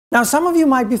Now, some of you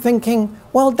might be thinking,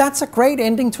 well, that's a great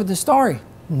ending to the story.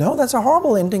 No, that's a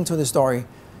horrible ending to the story.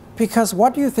 Because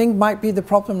what do you think might be the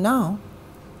problem now?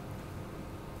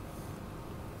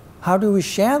 How do we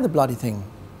share the bloody thing?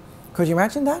 Could you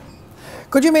imagine that?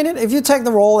 Could you imagine if you take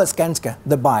the role as Skanska,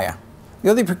 the buyer,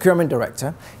 you're the procurement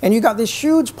director, and you got this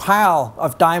huge pile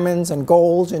of diamonds and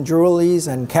golds and jewelries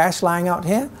and cash lying out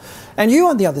here, and you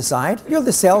on the other side, you're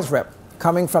the sales rep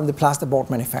coming from the plasterboard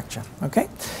manufacturer, okay?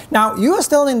 Now, you are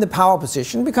still in the power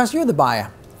position because you're the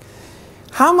buyer.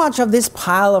 How much of this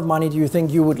pile of money do you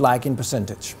think you would like in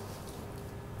percentage?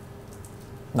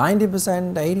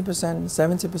 90%, 80%,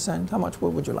 70%? How much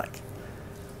would you like?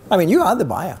 I mean, you are the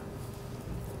buyer.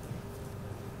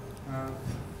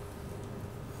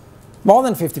 More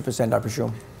than 50%, I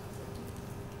presume.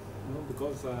 No,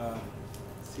 because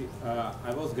see,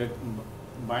 I was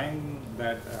buying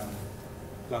that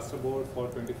plasterboard for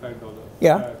 $25.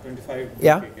 Yeah. 25.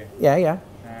 Yeah. KK. Yeah.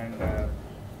 And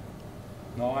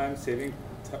now I'm saving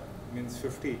means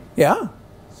 50. Yeah.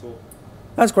 So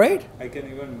that's great. I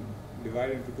can even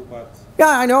divide into two parts. Yeah,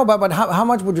 I know, but how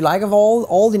much would you like of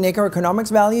all the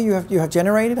Negoeconomics value you have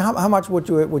generated? How much would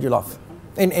you love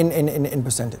in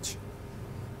percentage?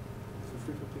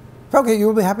 50-50. Okay,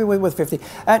 you'll be happy with 50.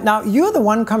 Now, you're the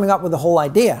one coming up with the whole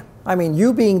idea. I mean,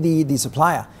 you being the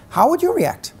supplier. How would you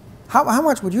react? How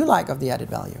much would you like of the added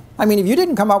value? I mean, if you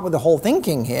didn't come up with the whole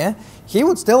thinking here, he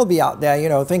would still be out there, you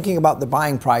know, thinking about the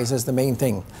buying price as the main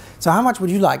thing. So how much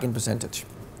would you like in percentage?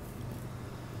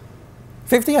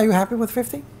 50? Are you happy with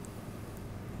 50?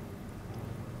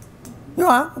 You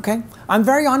are? Okay. I'm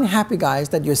very unhappy, guys,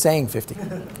 that you're saying 50.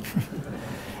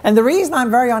 And the reason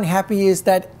I'm very unhappy is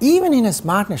that even in a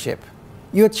Smartnership,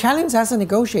 your challenge as a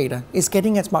negotiator is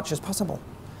getting as much as possible.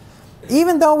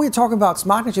 Even though we're talking about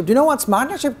Smartnership, do you know what?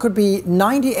 Smartnership could be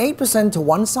 98% to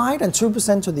one side and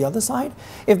 2% to the other side.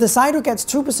 If the side who gets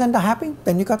 2% are happy,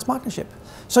 then you got Smartnership.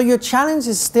 So your challenge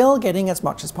is still getting as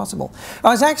much as possible.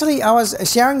 I was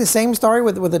sharing the same story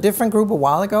with a different group a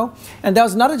while ago, and there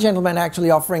was another gentleman actually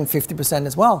offering 50%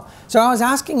 as well. So I was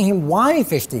asking him, why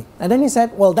 50? And then he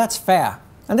said, well, that's fair.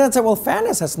 And then I said, well,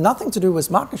 fairness has nothing to do with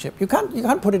Smartnership. You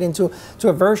can't put it into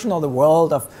a version of the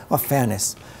world of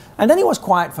fairness. And then he was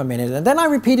quiet for a minute, and then I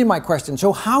repeated my question,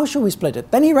 so how should we split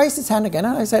it? Then he raised his hand again,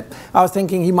 and I was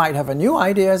thinking he might have a new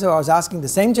idea, so I was asking the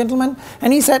same gentleman,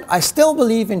 and he said, I still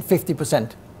believe in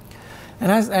 50%.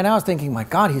 And I was thinking, my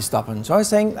God, he's stubborn. So I was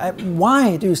saying,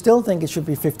 why do you still think it should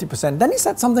be 50%? Then he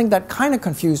said something that kind of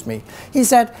confused me. He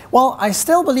said, well, I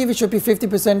still believe it should be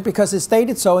 50% because it's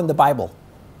stated so in the Bible.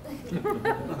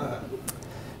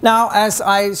 Now, as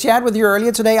I shared with you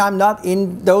earlier today, I'm not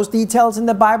in those details in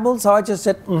the Bible, so I just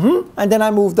said, and then I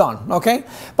moved on, okay?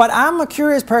 But I'm a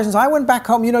curious person, so I went back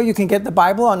home. You know, you can get the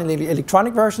Bible on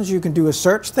electronic versions. You can do a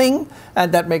search thing,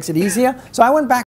 and that makes it easier. So I went back